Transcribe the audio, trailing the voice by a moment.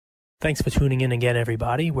Thanks for tuning in again,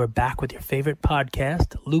 everybody. We're back with your favorite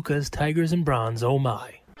podcast, Luca's Tigers and Bronze. Oh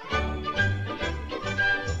my.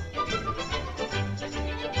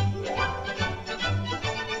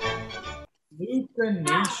 Luca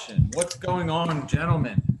Nation, what's going on,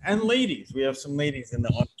 gentlemen and ladies? We have some ladies in the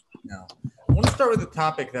audience now. I want to start with a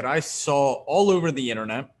topic that I saw all over the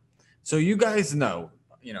internet. So you guys know,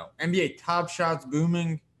 NBA Top Shot's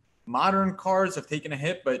booming. Modern cards have taken a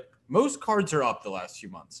hit, but most cards are up the last few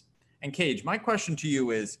months. And Cage, my question to you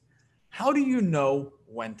is, how do you know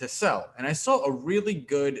when to sell? And I saw a really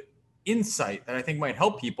good insight that I think might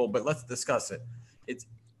help people, but let's discuss it. It's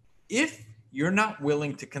if you're not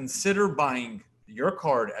willing to consider buying your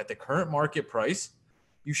card at the current market price,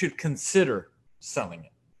 you should consider selling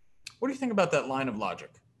it. What do you think about that line of logic?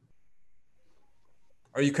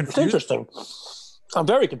 Are you confused? It's interesting. I'm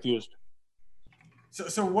very confused.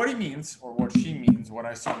 So what he means, or what she means, what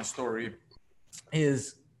I saw in the story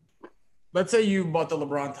is, let's say you bought the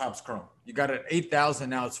LeBron Topps Chrome. You got it at $8,000.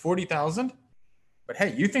 Now it's $40,000. But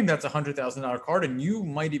hey, you think that's a $100,000 card, and you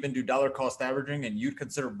might even do dollar cost averaging, and you'd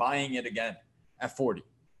consider buying it again at 40.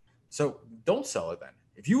 So don't sell it then.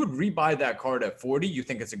 If you would rebuy that card at 40, you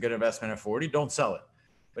think it's a good investment at 40, don't sell it.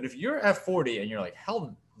 But if you're at 40 and you're like,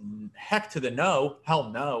 heck to the no, hell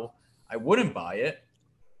no, I wouldn't buy it,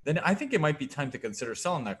 then I think it might be time to consider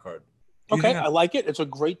selling that card. Okay, I like it. It's a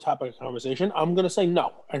great topic of conversation. I'm going to say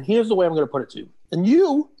no. And here's the way I'm going to put it to you. And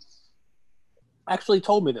you actually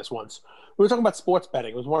told me this once. We were talking about sports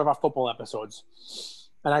betting. It was one of our football episodes.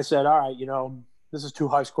 And I said, all right, this is two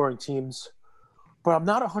high-scoring teams. But I'm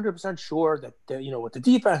not 100% sure that, with the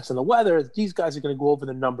defense and the weather, these guys are going to go over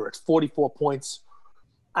the number. It's 44 points.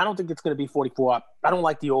 I don't think it's going to be 44. I don't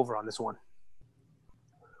like the over on this one.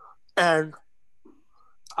 And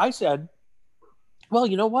I said, well,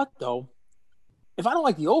 you know what, though? If I don't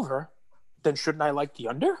like the over, then shouldn't I like the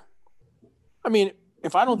under? I mean,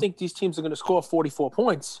 if I don't think these teams are going to score 44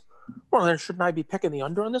 points, well, then shouldn't I be picking the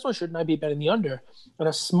under on this one? Shouldn't I be betting the under? And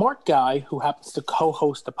a smart guy who happens to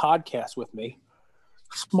co-host a podcast with me,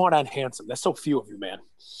 smart and handsome. There's so few of you, man.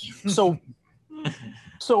 So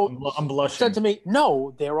I'm blushing. Said to me,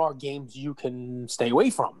 no, there are games you can stay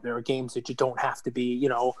away from. There are games that you don't have to be,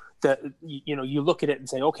 you look at it and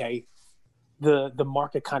say, okay, the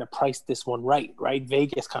market kind of priced this one right?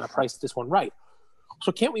 Vegas kind of priced this one right.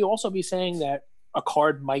 So can't we also be saying that a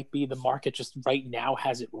card might be the market just right now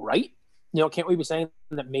has it right? Can't we be saying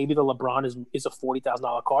that maybe the LeBron is a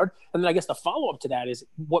 $40,000 card? And then I guess the follow-up to that is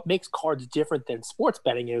what makes cards different than sports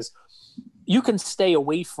betting is you can stay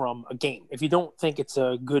away from a game. If you don't think it's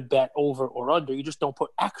a good bet over or under, you just don't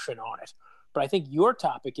put action on it. But I think your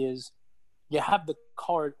topic is you have the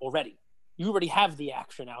card already. You already have the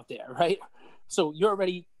action out there, right? So you're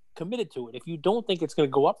already committed to it. If you don't think it's going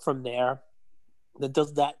to go up from there, then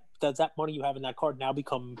does that money you have in that card now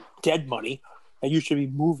become dead money? And you should be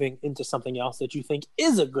moving into something else that you think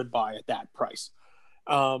is a good buy at that price.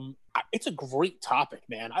 It's a great topic,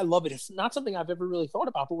 man. I love it. It's not something I've ever really thought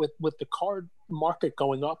about, but with the card market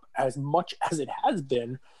going up as much as it has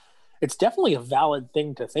been, it's definitely a valid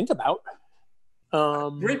thing to think about.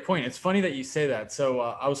 Great point. It's funny that you say that. So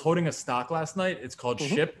I was holding a stock last night. It's called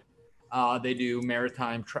Ship. They do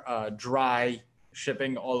maritime dry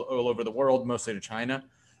shipping all over the world, mostly to China,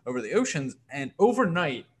 over the oceans. And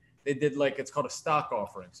overnight, they did it's called a stock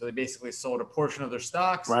offering. So they basically sold a portion of their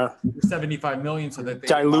stocks for $75 million so that they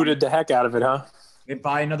diluted the heck out of it, huh? They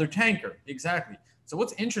buy another tanker. Exactly. So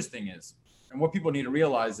what's interesting is, and what people need to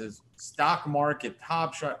realize is stock market,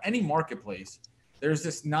 Top Shot, any marketplace, there's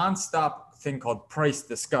this nonstop thing called price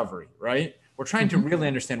discovery, right? We're trying to really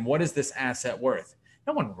understand what is this asset worth.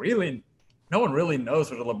 No one really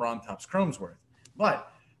knows what a LeBron Topps Chrome's worth.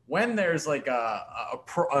 But when there's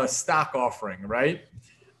a stock offering, right?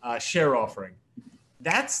 Share offering,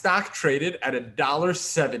 that stock traded at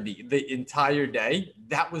 $1.70 the entire day.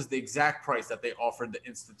 That was the exact price that they offered the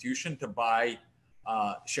institution to buy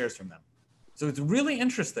shares from them. So it's really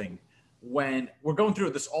interesting when we're going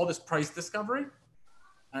through all this price discovery,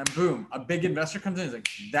 and boom, a big investor comes in and is like,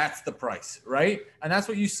 that's the price, right? And that's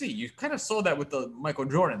what you see. You kind of saw that with the Michael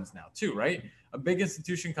Jordans now too, right? A big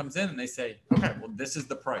institution comes in and they say, okay, well, this is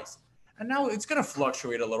the price. And now it's going to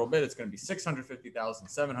fluctuate a little bit. It's going to be 650,000,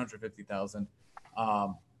 750,000.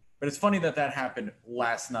 But it's funny that happened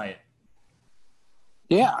last night.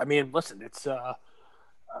 Yeah, I mean, listen, it's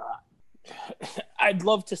I'd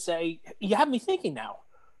love to say you have me thinking now.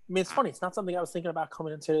 I mean, it's funny. It's not something I was thinking about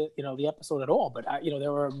coming into the episode at all. But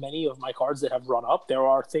there are many of my cards that have run up. There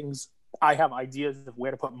are things I have ideas of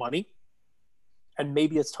where to put money, and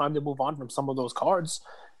maybe it's time to move on from some of those cards.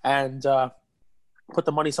 And put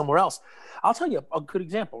the money somewhere else. I'll tell you a good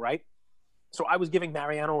example, right? So I was giving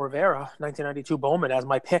Mariano Rivera 1992 Bowman as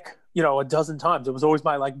my pick, a dozen times. It was always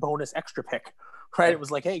my like bonus extra pick, right? It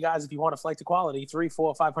was like, hey guys, if you want a flight to quality, $300,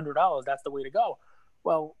 $400, $500, that's the way to go.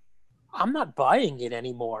 Well, I'm not buying it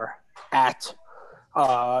anymore at the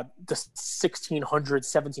 $1,600,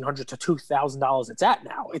 $1,700 to $2,000 it's at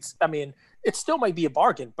now. It still might be a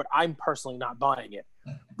bargain, but I'm personally not buying it.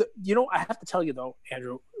 I have to tell you though,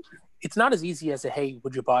 Andrew, it's not as easy as hey,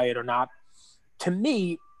 would you buy it or not? To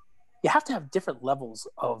me, you have to have different levels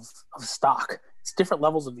of stock. It's different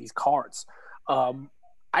levels of these cards.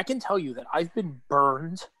 I can tell you that I've been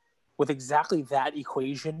burned with exactly that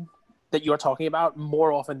equation that you're talking about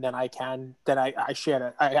more often than I can, that I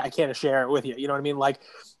can't share it with you. You know what I mean? Like,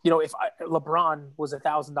 if LeBron was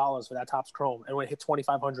 $1,000 for that Topps Chrome and when it hit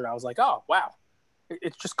 2,500, I was like, oh, wow,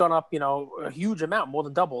 it's just gone up, a huge amount, more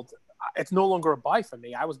than doubled. It's no longer a buy for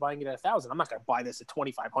me. I was buying it at 1,000. I'm not going to buy this at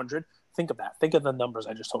 2,500. Think of that. Think of the numbers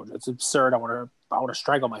I just told you. It's absurd. I want to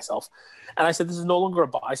strangle myself. And I said, this is no longer a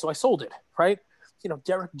buy. So I sold it. Right.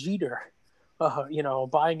 Derek Jeter,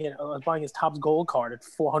 buying his Topps Gold card at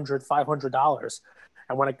 $400, $500.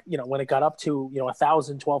 And when it got up to,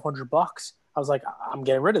 $1,000, $1,200, I was like, I'm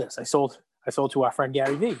getting rid of this. I sold to our friend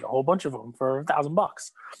Gary V, a whole bunch of them for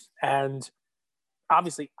 $1,000. And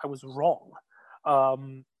obviously I was wrong.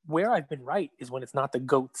 Where I've been right is when it's not the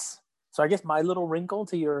GOATs. So I guess my little wrinkle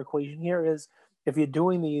to your equation here is if you're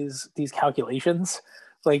doing these calculations,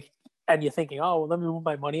 and you're thinking, oh, well, let me move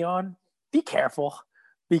my money on, be careful,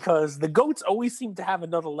 because the GOATs always seem to have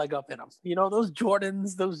another leg up in them. Those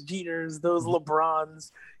Jordans, those Jeters, those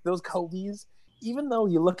LeBrons, those Kobes, even though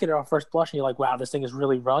you look at it on first blush and you're like, wow, this thing is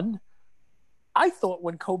really run. I thought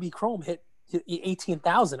when Kobe Chrome hit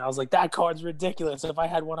 18,000, I was like, that card's ridiculous. If I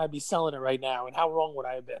had one, I'd be selling it right now. And how wrong would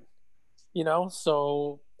I have been?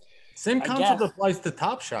 So same concept applies to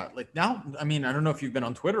Top Shot. Like now, I don't know if you've been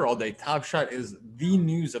on Twitter all day. Top Shot is the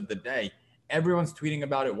news of the day. Everyone's tweeting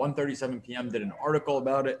about it. 1:37 p.m. did an article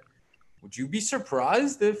about it. Would you be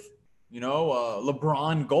surprised if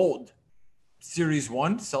LeBron Gold Series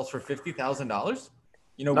 1 sells for $50,000?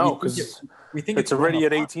 No, because we think it's already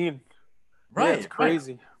at 18. Right, yeah, it's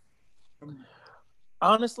crazy. Right.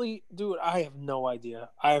 Honestly, dude, I have no idea.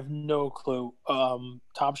 I have no clue.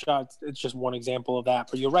 Top Shot, it's just one example of that.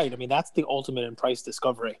 But you're right. That's the ultimate in price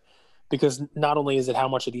discovery, because not only is it how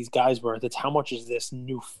much are these guys worth, it's how much is this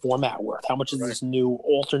new format worth? How much is this new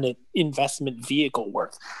alternate investment vehicle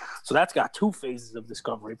worth? So that's got two phases of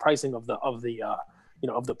discovery: pricing of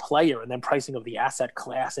the player, and then pricing of the asset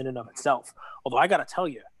class in and of itself. Although I got to tell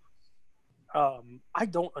you, I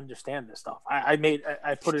don't understand this stuff.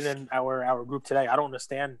 I put it in our group today. I don't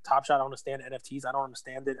understand Top Shot. I don't understand NFTs. I don't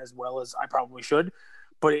understand it as well as I probably should,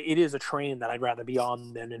 but it is a train that I'd rather be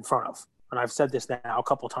on than in front of. And I've said this now a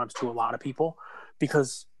couple of times to a lot of people,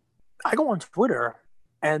 because I go on Twitter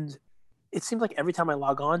and it seems like every time I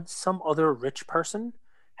log on, some other rich person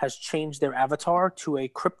has changed their avatar to a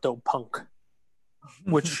crypto punk,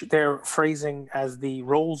 which they're phrasing as the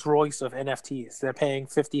Rolls Royce of NFTs. They're paying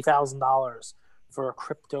 $50,000 for a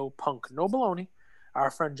crypto punk. No baloney.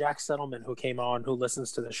 Our friend Jack Settleman, who came on, who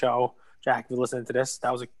listens to the show. Jack, if you're listening to this,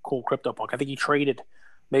 that was a cool crypto punk. I think he traded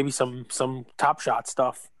maybe some Top Shot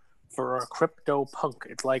stuff for a crypto punk.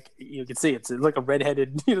 It's like, you can see, it's like a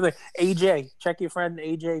redheaded, AJ. Check your friend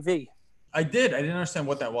AJV. I didn't understand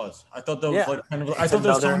what that was. I thought that was I thought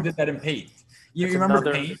there was someone did that in Paint. You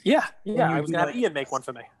remember Paint? Yeah. I was going to have Ian make one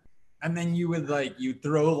for me. And then you would you'd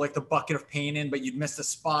throw the bucket of paint in, but you'd miss the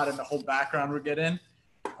spot and the whole background would get in.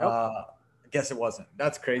 Yep. I guess it wasn't.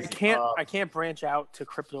 That's crazy. I can't branch out to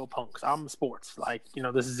crypto punks. I'm sports.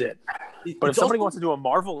 This is it. But if somebody wants to do a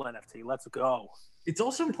Marvel NFT, let's go. It's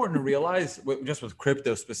also important to realize, just with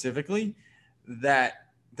crypto specifically, that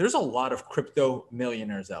there's a lot of crypto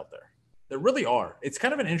millionaires out there. There really are. It's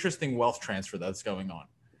kind of an interesting wealth transfer that's going on.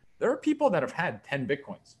 There are people that have had 10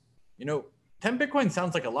 Bitcoins. 10 Bitcoin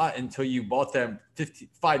sounds like a lot until you bought them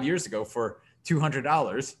 5 years ago for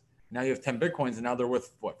 $200. Now you have 10 Bitcoins and now they're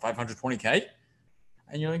worth, 520K?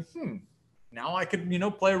 And you're like, now I could,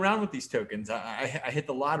 play around with these tokens. I hit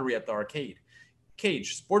the lottery at the arcade.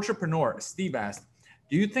 Cage, Sportrepreneur, Steve asked,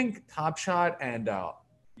 do you think Top Shot and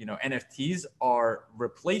NFTs are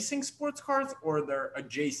replacing sports cards, or they're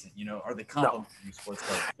adjacent? Are they complementing sports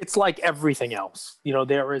cards? It's like everything else.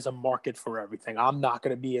 There is a market for everything. I'm not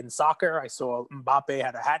going to be in soccer. I saw Mbappe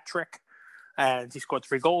had a hat trick and he scored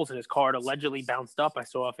 3 goals and his card allegedly bounced up. I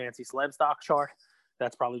saw a fancy celeb stock chart.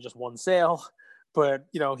 That's probably just one sale. But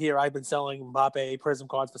here I've been selling Mbappe Prism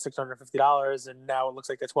cards for $650, and now it looks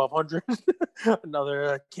like they're $1,200.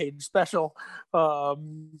 Another Cage special. It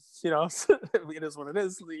is what it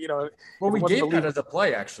is. Well, we gave that as a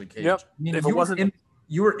play, actually, Cage. Yep. I mean, If it wasn't,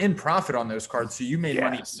 you were in profit on those cards, so you made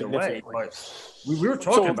money either way. But we were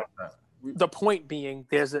talking about that. The point being,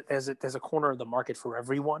 there's a corner of the market for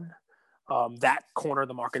everyone. That corner of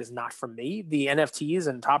the market is not for me. The NFTs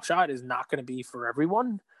and Top Shot is not going to be for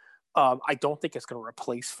everyone. I don't think it's going to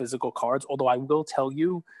replace physical cards, although I will tell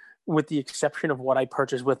you, with the exception of what I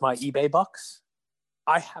purchased with my eBay bucks,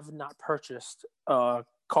 I have not purchased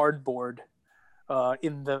cardboard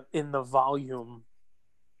in the volume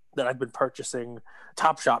that I've been purchasing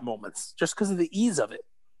Top Shot moments, just because of the ease of it.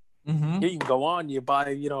 Mm-hmm. You can go on, you buy,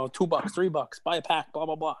 $2, $3, buy a pack, blah,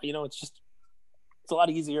 blah, blah. It's a lot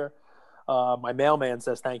easier. My mailman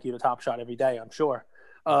says thank you to Top Shot every day, I'm sure.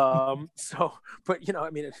 But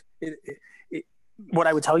what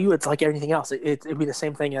I would tell you, it's like anything else. It'd be the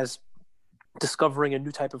same thing as discovering a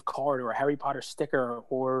new type of card or a Harry Potter sticker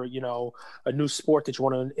or, a new sport that you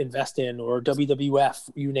want to invest in or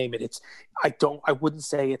WWF, you name it. I wouldn't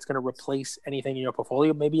say it's going to replace anything in your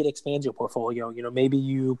portfolio. Maybe it expands your portfolio. Maybe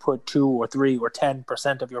you put 2 or 3 or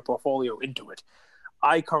 10% of your portfolio into it.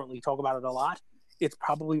 I currently talk about it a lot. It's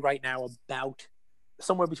probably right now about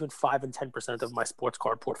somewhere between 5 and 10% of my sports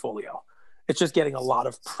card portfolio. It's just getting a lot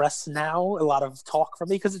of press now, a lot of talk from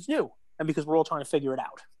me because it's new and because we're all trying to figure it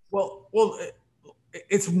out. Well,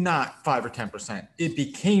 it's not 5 or 10%. It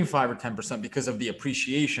became 5 or 10% because of the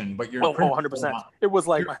appreciation. But your 100%. It was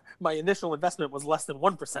like my initial investment was less than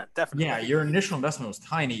 1%. Definitely. Yeah, your initial investment was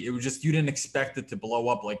tiny. It was just you didn't expect it to blow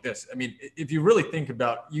up like this. I mean, if you really think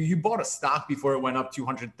about you bought a stock before it went up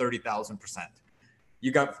 230,000%.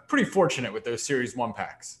 You got pretty fortunate with those Series 1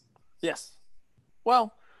 packs. Yes.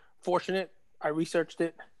 Well, fortunate. I researched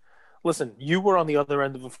it. Listen, you were on the other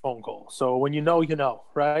end of a phone call. So when you know,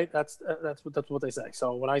 right? That's what they say.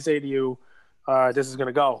 So when I say to you, this is going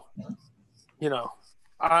to go,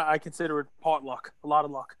 I consider it part luck, a lot of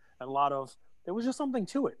luck, and there was just something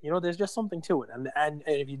to it. There's just something to it. And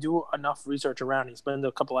if you do enough research around, you spend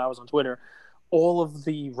a couple hours on Twitter, all of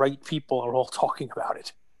the right people are all talking about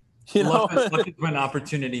it. Luck is when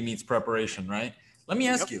opportunity meets preparation, right? Let me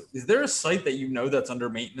ask you, is there a site that that's under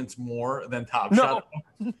maintenance more than Top Shot?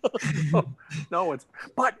 No,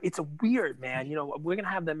 but it's weird, man. We're going to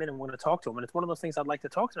have them in and we're going to talk to them. And it's one of those things I'd like to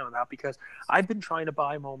talk to them about because I've been trying to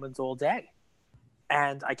buy moments all day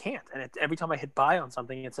and I can't. And every time I hit buy on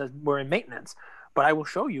something, it says we're in maintenance. But I will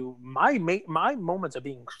show you my moments are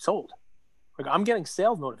being sold. Like I'm getting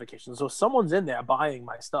sales notifications. So someone's in there buying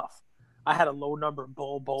my stuff. I had a low number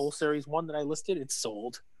Bowl Series 1 that I listed. It's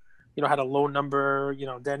sold. Had a low number,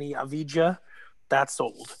 Denny Avija. That's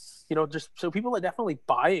sold. Just so people are definitely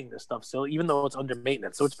buying this stuff still, even though it's under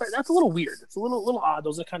maintenance. So that's a little weird. It's a little odd.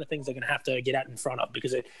 Those are the kind of things they're going to have to get out in front of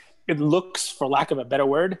because it looks, for lack of a better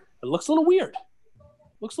word, it looks a little weird.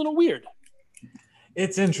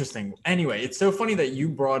 It's interesting. Anyway, it's so funny that you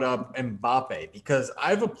brought up Mbappe because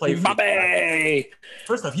I have a play for Mbappe.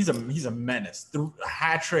 First off, he's a menace. The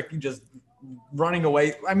hat trick, just running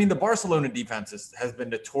away. I mean, the Barcelona defense has been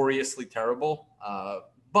notoriously terrible,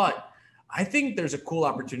 but I think there's a cool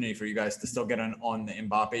opportunity for you guys to still get on the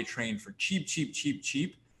Mbappe train for cheap.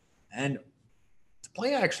 And it's a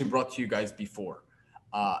play I actually brought to you guys before,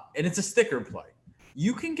 and it's a sticker play.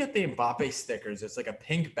 You can get the Mbappe stickers. It's like a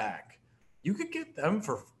pink back. You could get them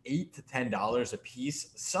for $8 to $10 a piece.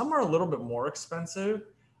 Some are a little bit more expensive.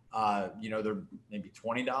 They're maybe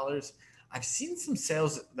 $20. I've seen some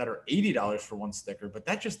sales that are $80 for one sticker, but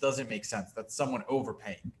that just doesn't make sense. That's someone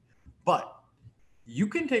overpaying. But you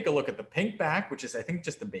can take a look at the pink back, which is, I think,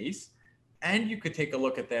 just the base, and you could take a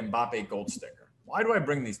look at the Mbappe gold sticker. Why do I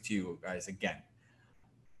bring these to you guys again?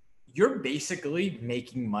 You're basically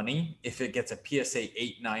making money if it gets a PSA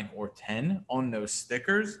 8, 9, or 10 on those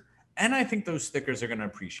stickers. And I think those stickers are going to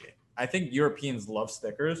appreciate. I think Europeans love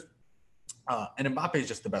stickers. And Mbappe is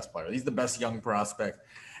just the best player. He's the best young prospect.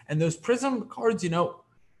 And those Prism cards,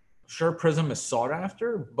 sure, Prism is sought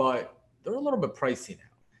after, but they're a little bit pricey now.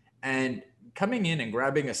 And coming in and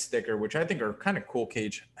grabbing a sticker, which I think are kind of cool,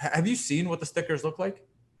 Cage. Have you seen what the stickers look like?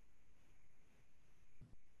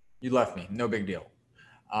 You left me. No big deal.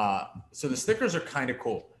 So the stickers are kind of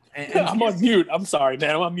cool. And I'm on mute. I'm sorry, man.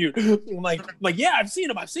 I'm on mute. I'm like, yeah, I've seen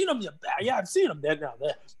them. Yeah, I've seen them.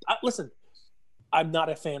 Listen, I'm not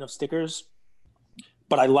a fan of stickers,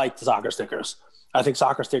 but I like soccer stickers. I think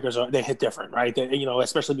soccer stickers they hit different, right?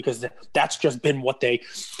 Especially because that's just been what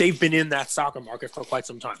they've been in that soccer market for quite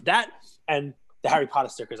some time. That and the Harry Potter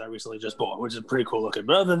stickers I recently just bought, which is pretty cool looking.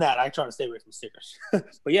 But other than that, I try to stay away from stickers.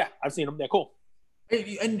 But yeah, I've seen them. They're cool.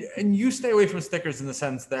 And you stay away from stickers in the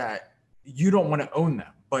sense that you don't want to own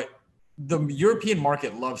them, but the European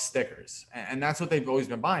market loves stickers, and that's what they've always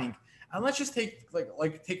been buying. And let's just take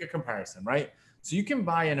take a comparison, right? So you can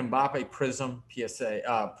buy an Mbappe Prism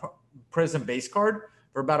PSA Prism base card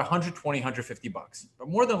for about 120, 150 bucks, but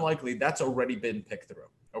more than likely that's already been picked through.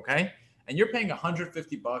 Okay, and you're paying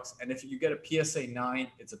 150 bucks, and if you get a PSA 9,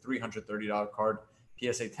 it's a $330 card.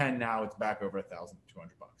 PSA 10 now it's back over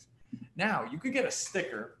 1,200 bucks. Now you could get a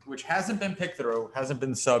sticker which hasn't been picked through, hasn't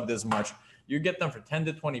been subbed as much. You get them for 10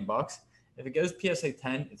 to 20 bucks. If it goes PSA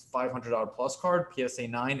 10, it's $500 plus card. PSA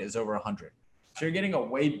 9 is over 100. So you're getting a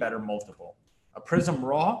way better multiple. A Prism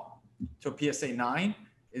Raw to a PSA 9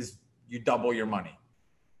 is you double your money.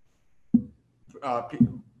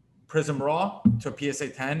 Prism Raw to a PSA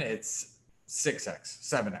 10, it's 6x,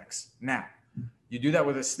 7x. Now, you do that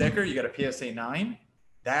with a sticker, you get a PSA 9,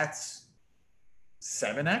 that's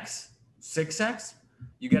 7x, 6x.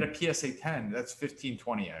 You get a PSA 10, that's 15,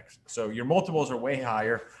 20x. So your multiples are way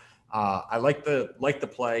higher. I like the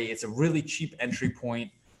play. It's a really cheap entry point.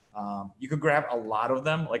 You could grab a lot of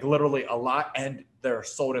them, like literally a lot, and they're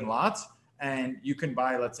sold in lots. And you can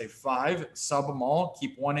buy, let's say 5, sub them all,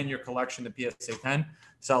 keep one in your collection, the PSA 10,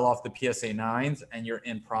 sell off the PSA 9s, and you're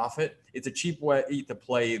in profit. It's a cheap way to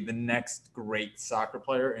play the next great soccer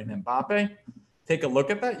player in Mbappe. Take a look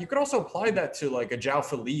at that. You could also apply that to like a João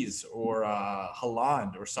Feliz or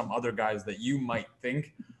Haaland or some other guys that you might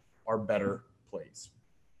think are better plays.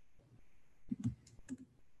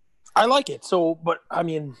 I like it. So, but I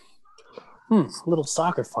mean, little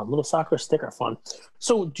soccer fun, little soccer sticker fun.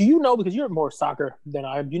 So do you know, because you're more soccer than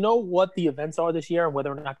I am, do you know what the events are this year and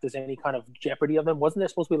whether or not there's any kind of jeopardy of them? Wasn't there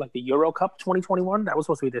supposed to be like the Euro Cup 2021? That was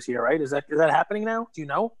supposed to be this year, right? Is that happening now? Do you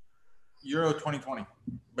know? Euro 2020.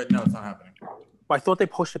 But no, it's not happening. I thought they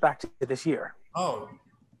pushed it back to this year. Oh,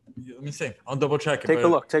 let me see. I'll double check it. Take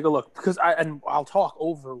a look. Because I'll talk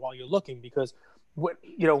over while you're looking, because when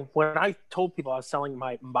I told people I was selling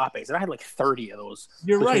my Mbappes, and I had like 30 of those.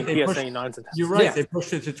 You're right. They pushed, 9s and 10s. You're right. Yeah. They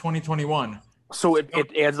pushed it to 2021. So it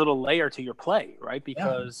adds a little layer to your play, right?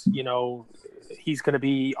 Because, he's going to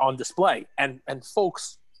be on display. And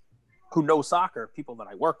folks who know soccer, people that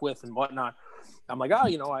I work with and whatnot, I'm like,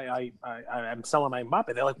 I'm selling my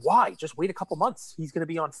Mbappe. They're like, why? Just wait a couple months. He's going to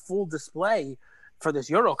be on full display for this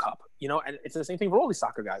Euro Cup, and it's the same thing for all these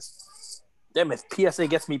soccer guys. Damn, if PSA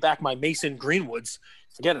gets me back my Mason Greenwoods,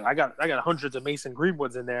 forget it. I got hundreds of Mason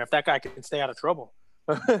Greenwoods in there. If that guy can stay out of trouble,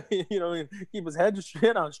 keep his head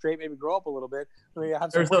on straight, maybe grow up a little bit.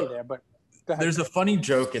 Have some money there, but go ahead. There's a funny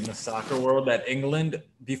joke in the soccer world that England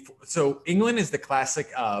is the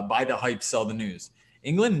classic buy the hype, sell the news.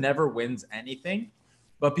 England never wins anything,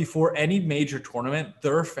 but before any major tournament,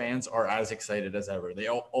 their fans are as excited as ever. They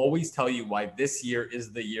always tell you why this year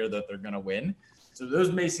is the year that they're going to win. So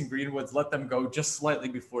those Mason Greenwoods, let them go just slightly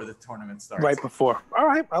before the tournament starts. Right before. All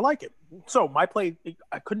right, I like it. So my play,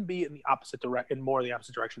 I couldn't be in the opposite direction, more the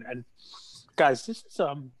opposite direction. And guys, this is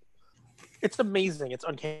it's amazing. It's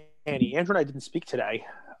uncanny. Andrew and I didn't speak today.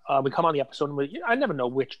 We come on the episode, and I never know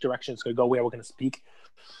which direction it's going to go, where we're going to speak.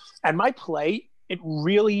 And my play, it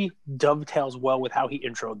really dovetails well with how he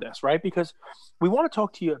introed this, right? Because we want to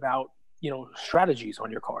talk to you about, strategies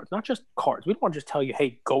on your cards, not just cards. We don't want to just tell you,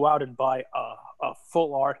 hey, go out and buy a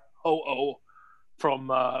full art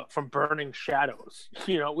from Burning Shadows.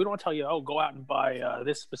 We don't want to tell you, go out and buy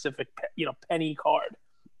this specific, penny card.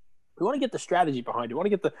 We want to get the strategy behind it. We want to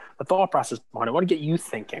get the thought process behind it. We want to get you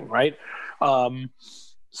thinking, right?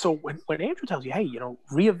 So when Andrew tells you, hey,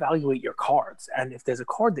 reevaluate your cards, and if there's a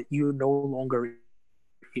card that you no longer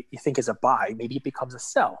you think is a buy, maybe it becomes a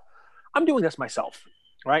sell. I'm doing this myself,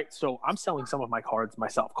 right? So I'm selling some of my cards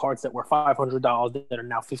myself. Cards that were $500 that are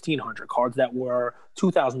now $1,500. Cards that were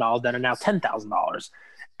 $2,000 that are now $10,000.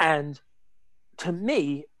 And to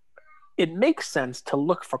me, it makes sense to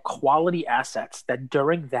look for quality assets that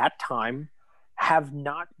during that time have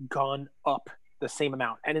not gone up the same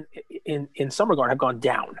amount, and in some regard have gone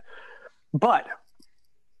down, but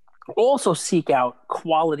also seek out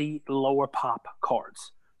quality lower pop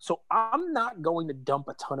cards. So I'm not going to dump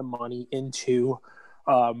a ton of money into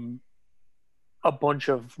a bunch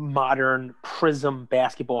of modern Prism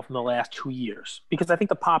basketball from the last 2 years, because I think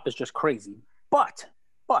the pop is just crazy. But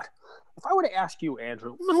if I were to ask you,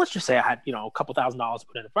 Andrew, let's just say I had a couple $1,000s to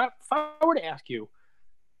put in. If I were to ask you,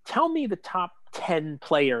 tell me the top 10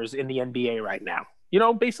 players in the NBA right now.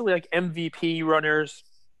 Basically like MVP runners,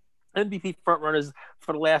 MVP front runners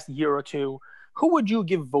for the last year or two. Who would you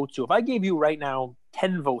give votes to? If I gave you right now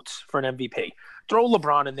 10 votes for an MVP, throw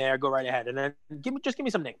LeBron in there, go right ahead, and then give me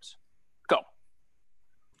some names. Go.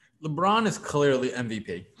 LeBron is clearly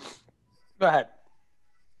MVP. Go ahead.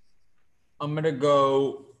 I'm gonna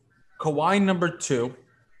go Kawhi number 2,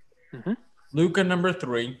 Mhm. Luka number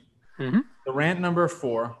 3, Mhm. Durant number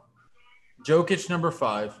 4, Jokic number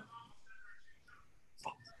 5,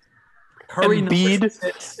 Curry number Embiid,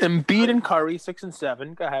 6. Embiid and Curry 6 and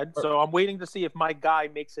 7. Go ahead. So I'm waiting to see if my guy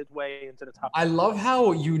makes his way into the top. I love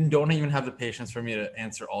how you don't even have the patience for me to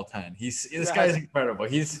answer all 10. This guy is incredible.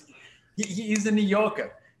 He's a New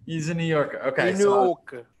Yorker. He's a New Yorker. Okay, so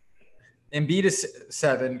Embiid is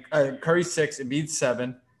 7, Curry 6, Embiid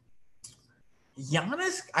 7.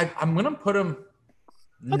 Giannis, I'm gonna put him.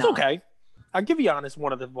 That's okay. I'll give Giannis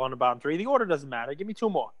one of the bottom 3. The order doesn't matter. Give me 2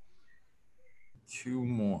 more. 2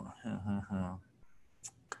 more.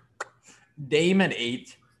 Dame at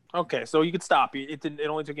 8. Okay, so you could stop. It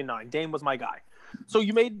only took you 9. Dame was my guy. So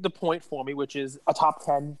you made the point for me, which is a top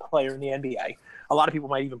 10 player in the NBA. A lot of people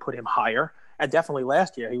might even put him higher. And definitely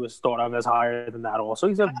last year, he was thought of as higher than that also.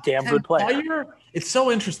 He's a damn good player. It's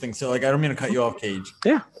so interesting. So, I don't mean to cut you off, Cage.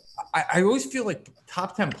 Yeah. I always feel like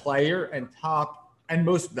top 10 player and top and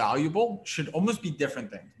most valuable should almost be different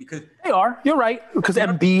things because they are. You're right. Because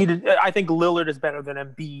Embiid, I think Lillard is better than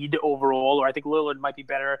Embiid overall, or I think Lillard might be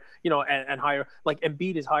better, and higher. Like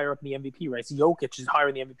Embiid is higher up in the MVP race. Jokic is higher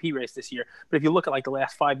in the MVP race this year. But if you look at the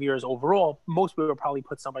last 5 years overall, most people would probably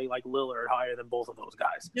put somebody like Lillard higher than both of those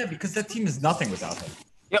guys. Yeah, because that team is nothing without him.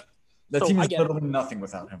 Yep. That team is literally nothing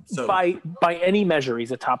without him. So by any measure,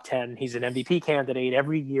 he's a top 10. He's an MVP candidate.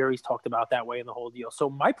 Every year he's talked about that way in the whole deal. So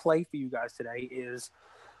my play for you guys today is,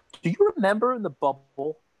 do you remember in the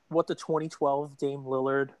bubble what the 2012 Dame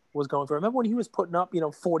Lillard was going for? Remember when he was putting up,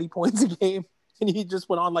 40 points a game and he just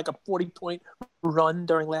went on like a 40-point run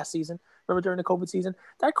during last season? Remember during the COVID season?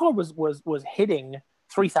 That card was hitting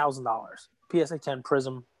 $3,000. PSA 10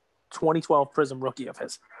 Prism, 2012 Prism rookie of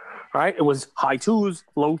his. Right? It was high 2s,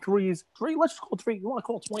 low 3s, 3. Let's call it 3. You want to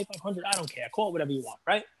call it 2,500? I don't care. Call it whatever you want.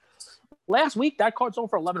 Right? Last week, that card sold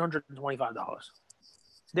for $1,125.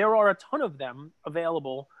 There are a ton of them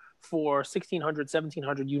available for $1,600,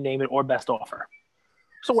 $1,700, you name it, or best offer.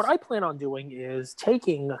 So what I plan on doing is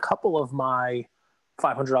taking a couple of my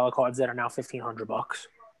 $500 cards that are now $1,500,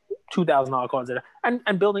 $2,000 cards that are,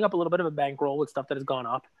 and building up a little bit of a bankroll with stuff that has gone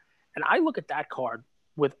up. And I look at that card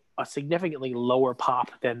with a significantly lower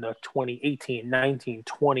pop than the 2018, 19,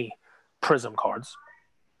 20 Prism cards,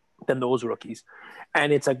 than those rookies.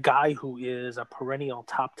 And it's a guy who is a perennial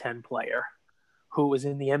top 10 player, who is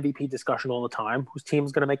in the MVP discussion all the time, whose team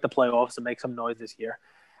is going to make the playoffs and make some noise this year.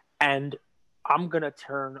 And I'm going to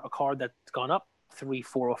turn a card that's gone up 3,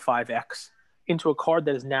 4, or 5x into a card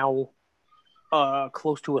that is now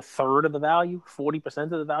close to a third of the value, 40% of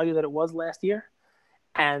the value that it was last year.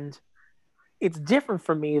 And it's different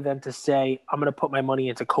for me than to say, I'm going to put my money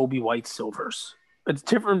into Kobe White silvers. It's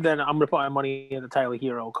different than I'm going to put my money into Tyler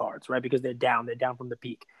Hero cards, right? Because they're down from the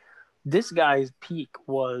peak. This guy's peak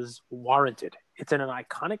was warranted. It's in an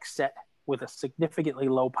iconic set with a significantly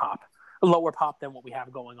lower pop than what we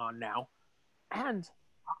have going on now. And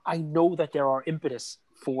I know that there are impetus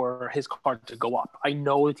for his card to go up. I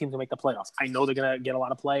know the team's going to make the playoffs. I know they're going to get a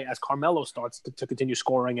lot of play as Carmelo starts to continue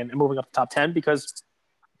scoring and moving up the top 10, because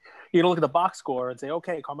you're going to look at the box score and say,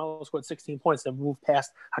 okay, Carmelo scored 16 points, then move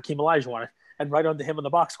past Hakeem Olajuwon, and right under him in the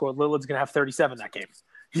box score, Lillard's going to have 37 that game.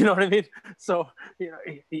 You know what I mean? So,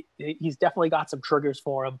 he's definitely got some triggers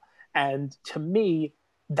for him. And to me,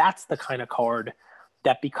 that's the kind of card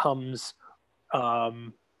that becomes a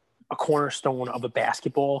cornerstone of a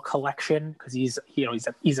basketball collection, because he's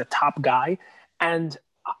a top guy. And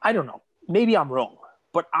I don't know, maybe I'm wrong,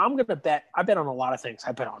 but I'm going to bet. I bet on a lot of things.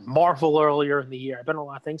 I bet on Marvel earlier in the year. I bet on a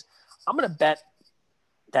lot of things. I'm going to bet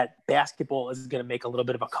that basketball is going to make a little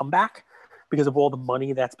bit of a comeback because of all the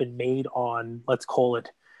money that's been made on, let's call it,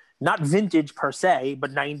 not vintage per se,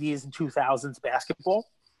 but 90s and 2000s basketball.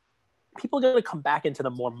 People are going to come back into the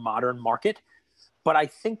more modern market, but I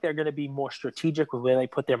think they're going to be more strategic with where they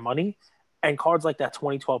put their money. And cards like that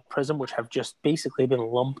 2012 Prism, which have just basically been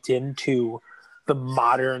lumped into the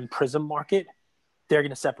modern Prism market, they're going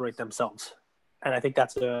to separate themselves. And I think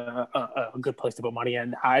that's a good place to put money.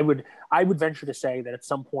 And I would venture to say that at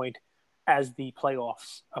some point, as the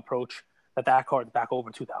playoffs approach, that card's back over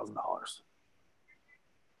 $2,000.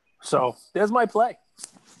 So there's my play.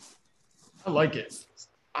 I like it.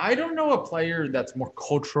 I don't know a player that's more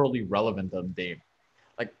culturally relevant than Dame.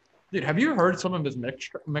 Like, dude, have you heard some of his mix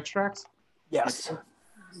tracks? Yes.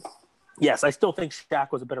 Yes, I still think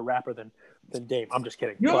Shaq was a better rapper than Dame. I'm just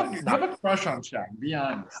kidding. You have a crush on Shaq, be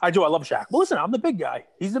honest. I do. I love Shaq. Well, listen, I'm the big guy.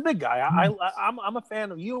 He's the big guy. I'm a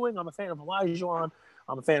fan of Ewing. I'm a fan of Olajuwon.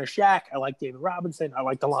 I'm a fan of Shaq. I like David Robinson. I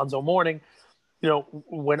like Alonzo Mourning.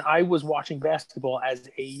 When I was watching basketball as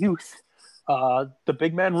a youth, the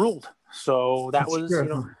big men ruled. So that That's was,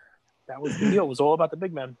 true. that was the deal. It was all about the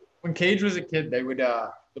big men. When Cage was a kid, they would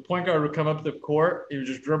the point guard would come up the court, he would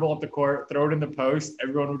just dribble up the court, throw it in the post,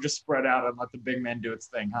 everyone would just spread out and let the big man do its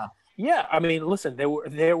thing, huh? Yeah, I mean, listen,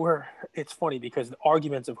 there were. It's funny because the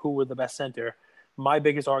arguments of who were the best center. My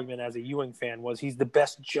biggest argument as a Ewing fan was he's the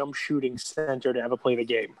best jump shooting center to ever play the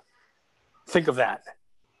game. Think of that.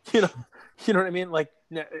 You know what I mean? Like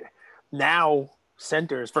now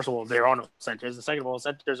centers, first of all, there are no centers. And second of all,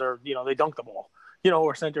 centers are, they dunk the ball.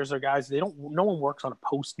 Or centers are guys, no one works on a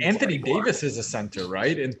post. Anthony anymore. Davis is a center,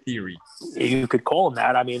 right? In theory. You could call him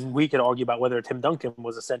that. I mean, we could argue about whether Tim Duncan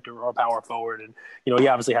was a center or a power forward. And, he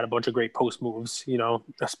obviously had a bunch of great post moves,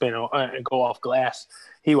 a spin and go off glass.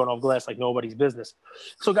 He went off glass like nobody's business.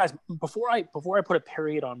 So, guys, before I put a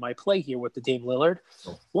period on my play here with the Dame Lillard,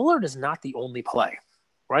 Lillard is not the only play,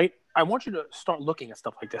 right? I want you to start looking at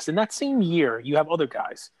stuff like this. In that same year, you have other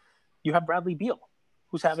guys. You have Bradley Beal,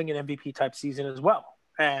 who's having an MVP type season as well.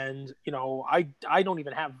 And, I don't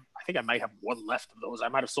even have, I think I might have one left of those. I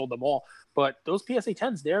might have sold them all, but those PSA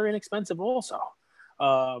 10s, they're inexpensive also.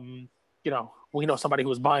 We know somebody who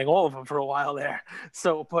was buying all of them for a while there.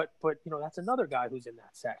 So, but that's another guy who's in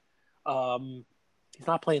that set. He's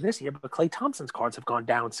not playing this year, but Klay Thompson's cards have gone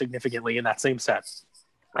down significantly in that same set.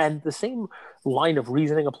 And the same line of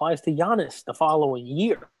reasoning applies to Giannis the following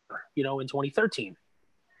year, in 2013.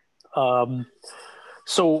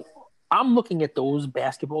 So I'm looking at those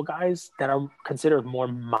basketball guys that are considered more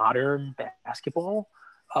modern basketball,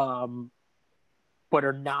 but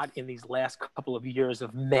are not in these last couple of years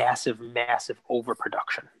of massive, massive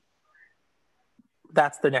overproduction.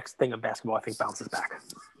 That's the next thing of basketball I think bounces back.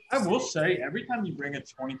 I will say, every time you bring a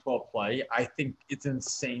 2012 play, I think it's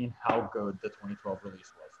insane how good the 2012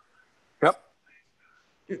 release was.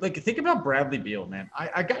 Yep. Like, think about Bradley Beal, man.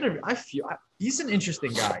 I feel he's an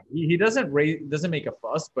interesting guy. He doesn't make a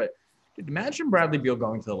fuss, but dude, imagine Bradley Beal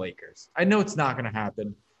going to the Lakers. I know it's not going to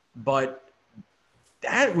happen, but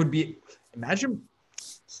that would be. Imagine.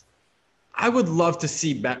 I would love to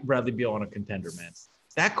see Bradley Beal on a contender, man.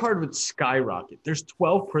 That card would skyrocket. There's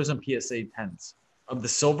 12 Prism PSA 10s of the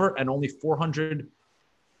silver and only 400.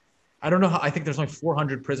 I don't know how. I think there's only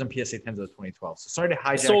 400 Prism PSA 10s of the 2012. So sorry to hijack.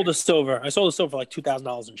 I sold the silver for like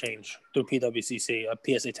 $2,000 and change through PWCC,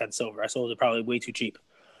 a PSA 10 silver. I sold it probably way too cheap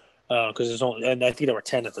because there's only, and I think there were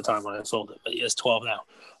 10 at the time when I sold it, but it's 12 now.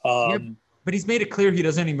 But he's made it clear he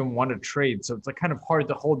doesn't even want to trade, so it's like kind of hard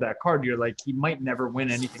to hold that card. You're like, he might never win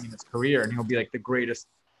anything in his career, and he'll be like the greatest.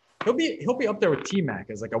 He'll be up there with T-Mac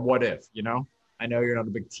as like a what if, I know you're not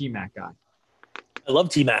a big T-Mac guy. I love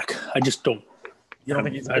T-Mac. I just don't. You don't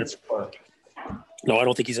think he's a good scorer? No, I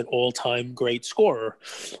don't think he's an all-time great scorer.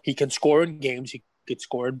 He can score in games. He could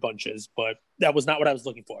score in bunches, but that was not what I was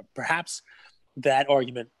looking for. Perhaps that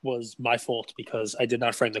argument was my fault because I did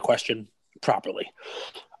not frame the question properly.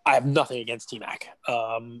 I have nothing against T-Mac.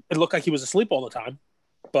 It looked like he was asleep all the time,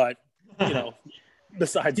 but,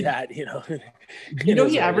 besides that,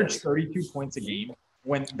 he averaged 32 points a game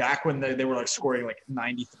when they were like scoring like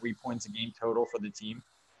 93 points a game total for the team.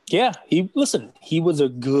 Yeah, he was a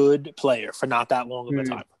good player for not that long of a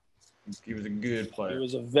time. He was a good player. He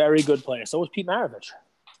was a very good player. So was Pete Maravich.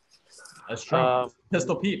 That's true.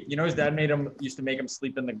 Pistol Pete. His dad used to make him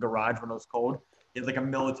sleep in the garage when it was cold. He had like a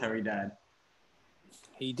military dad.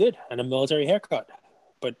 He did, and a military haircut,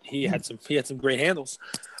 but he had some great handles.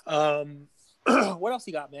 What else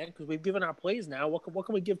you got, man? Because we've given our plays now. What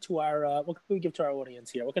can we give to our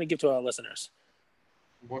audience here? What can I give to our listeners?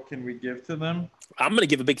 What can we give to them? I'm going to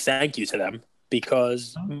give a big thank you to them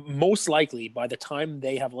because most likely by the time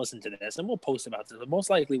they have listened to this, and we'll post about this, but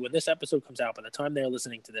most likely when this episode comes out, by the time they're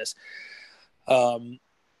listening to this,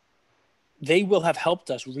 they will have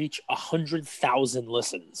helped us reach 100,000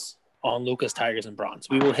 listens on Lucas, Tigers, and Bronze.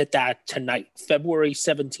 We will hit that tonight, February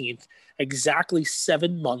 17th, exactly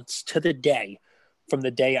 7 months to the day from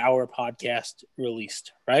the day our podcast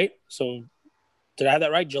released, right? So did I have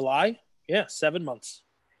that right? July? Yeah, 7 months.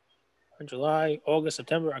 July, August,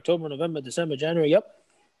 September, October, November, December, January. Yep.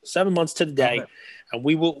 7 months to the day. Okay. And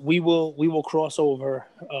we will cross over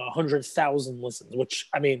 100,000 listens, which,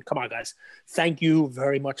 I mean, come on, guys. Thank you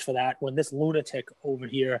very much for that. When this lunatic over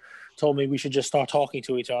here told me we should just start talking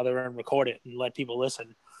to each other and record it and let people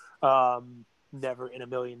listen, never in a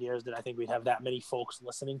million years did I think we'd have that many folks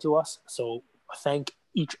listening to us. So thank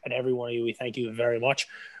each and every one of you. We thank you very much.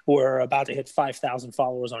 We're about to hit 5,000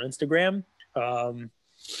 followers on Instagram.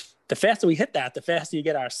 The faster we hit that, the faster you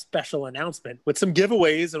get our special announcement with some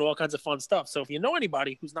giveaways and all kinds of fun stuff. So if you know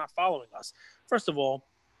anybody who's not following us, first of all,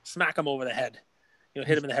 smack them over the head.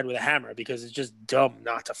 hit him in the head with a hammer, because it's just dumb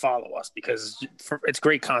not to follow us, because it's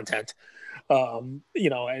great content. And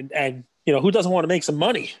who doesn't want to make some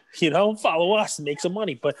money? Follow us and make some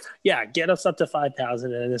money. But yeah, get us up to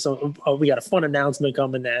 5,000, and so we got a fun announcement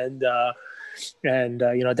coming, and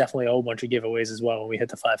definitely a whole bunch of giveaways as well when we hit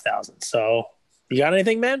the 5,000. So, you got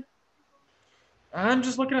anything, man? I'm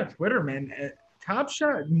just looking at Twitter, man. Top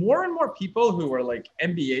Shot. More and more people who are like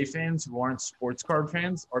NBA fans who aren't sports card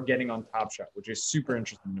fans are getting on Top Shot, which is super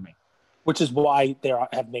interesting to me. Which is why they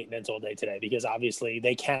have maintenance all day today, because obviously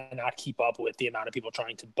they cannot keep up with the amount of people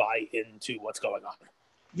trying to buy into what's going on.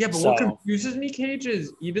 Yeah, but what confuses me, Cage,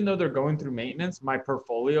 is even though they're going through maintenance, my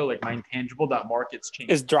portfolio, like my intangible.market's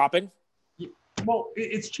changing. Is dropping? Well,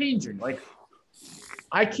 it's changing. Like,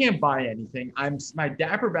 I can't buy anything. My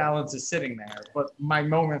Dapper balance is sitting there, but my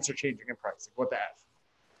moments are changing in price. Like, what the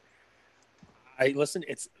F? Listen,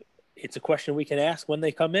 it's a question we can ask when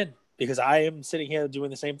they come in. Because I am sitting here doing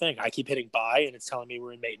the same thing. I keep hitting buy, and it's telling me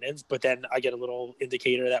we're in maintenance, but then I get a little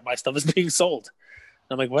indicator that my stuff is being sold.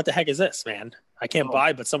 And I'm like, what the heck is this, man? I can't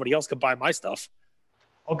buy, but somebody else can buy my stuff.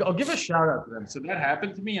 I'll give a shout out to them. So that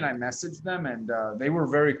happened to me, and I messaged them, and they were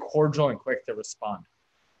very cordial and quick to respond.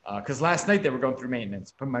 Because last night they were going through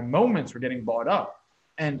maintenance, but my moments were getting bought up,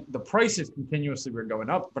 and the prices continuously were going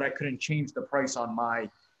up, but I couldn't change the price on my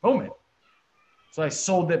moment. So I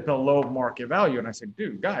sold it below market value, and I said,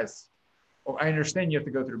 dude, guys, I understand you have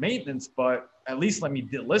to go through maintenance, but at least let me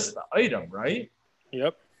delist the item, right?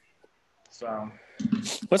 Yep. So,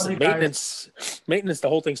 listen, maintenance, the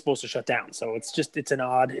whole thing's supposed to shut down. So it's an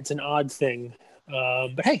odd thing.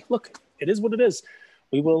 But hey, look, it is what it is.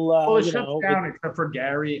 We will. Well, it shuts down except for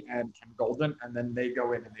Gary and Ken Golden, and then they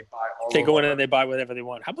go in and they buy all. They go in and they buy whatever they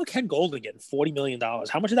want. How about Ken Golden getting $40 million?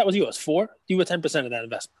 How much of that was yours? 4? You were 10% of that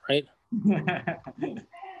investment, right?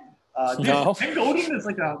 No. Ken Golden is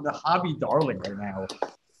like the hobby darling right now.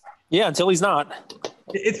 Yeah, until he's not.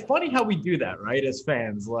 It's funny how we do that, right? As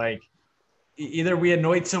fans, like either we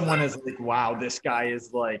anoint someone as like, wow, this guy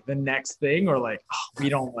is like the next thing, or like, oh, we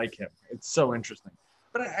don't like him. It's so interesting.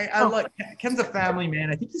 But I like Ken's a family man.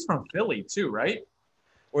 I think he's from Philly too, right?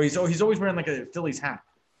 Or he's always wearing like a Phillies hat.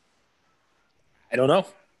 I don't know.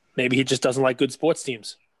 Maybe he just doesn't like good sports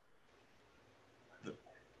teams. What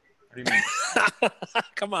do you mean?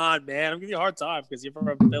 Come on, man. I'm giving you a hard time because you're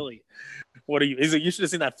from Philly. What are you? He's like, you should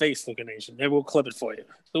have seen that face, Luca Nation. Maybe we'll clip it for you.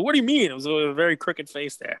 So what do you mean? It was a very crooked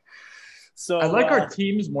face there. So I like our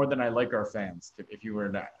teams more than I like our fans, if you were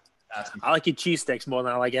to ask me. I like your cheesesteaks more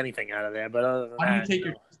than I like anything out of there. But other than how do you take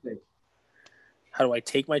your cheesesteak? How do I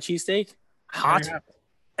take my cheesesteak? Hot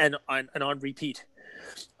and on repeat.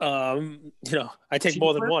 I take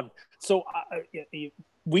more than one. So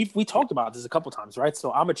we talked about this a couple times, right?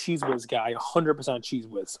 So I'm a Cheese Whiz guy, 100% Cheese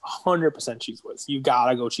Whiz, 100% Cheese Whiz. You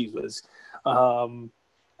gotta go Cheese Whiz. And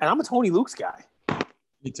I'm a Tony Luke's guy.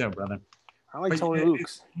 Me too, brother. I like Tony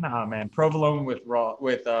Luke's. Nah, man, provolone with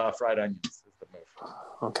fried onions is the move.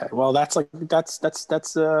 Okay, well that's what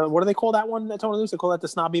do they call that one? That Tony Luke's? They call that the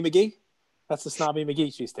Snobby McGee. That's the Snobby McGee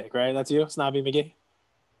cheesesteak, right? That's you, Snobby McGee.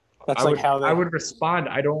 That's I would respond.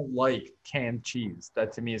 I don't like canned cheese.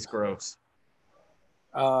 That to me is gross.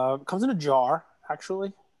 Comes in a jar,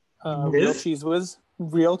 actually. Real Cheese Whiz.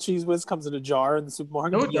 Real Cheese Whiz comes in a jar in the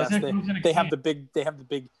supermarket. No, it doesn't. They have the big.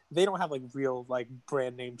 They don't have like real like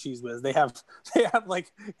brand name Cheese Whiz. They have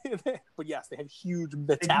like, but yes, they have huge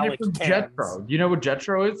metallic cans. Jetro. Do you know what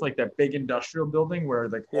Jetro is? Like that big industrial building where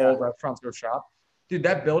like all restaurants go shop. Dude,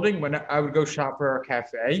 that building, when I would go shop for our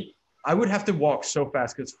cafe, I would have to walk so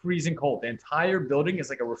fast because it's freezing cold. The entire building is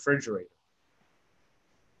like a refrigerator.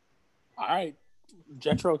 All right.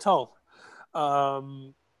 Jethro Tull.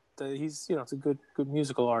 He's it's a good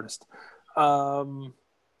musical artist.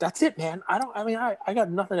 That's it, man. I got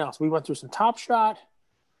nothing else. We went through some Top Shot.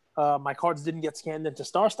 My cards didn't get scanned into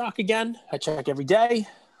Star Stock again. I check every day.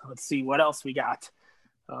 Let's see what else we got.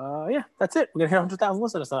 That's it. We're gonna hit 100,000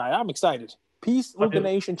 listeners tonight. I'm excited. Peace, Luca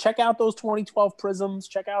Nation. Check out those 2012 prisms.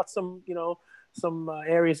 Check out some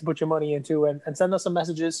areas to put your money into, and send us some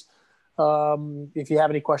messages. If you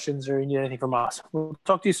have any questions or you need anything from us, we'll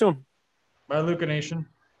talk to you soon. Bye, Luca Nation.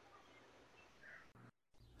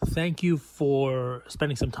 Thank you for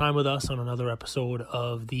spending some time with us on another episode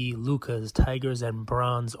of the Lucas, Tigers, and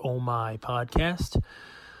Bronze Oh My podcast.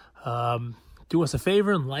 Do us a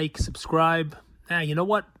favor and like, subscribe. You know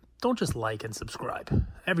what? Don't just like and subscribe.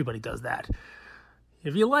 Everybody does that.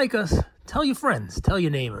 If you like us, tell your friends, tell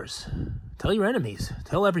your neighbors, tell your enemies,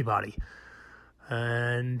 tell everybody.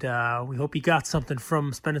 And we hope you got something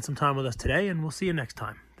from spending some time with us today, and we'll see you next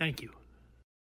time. Thank you.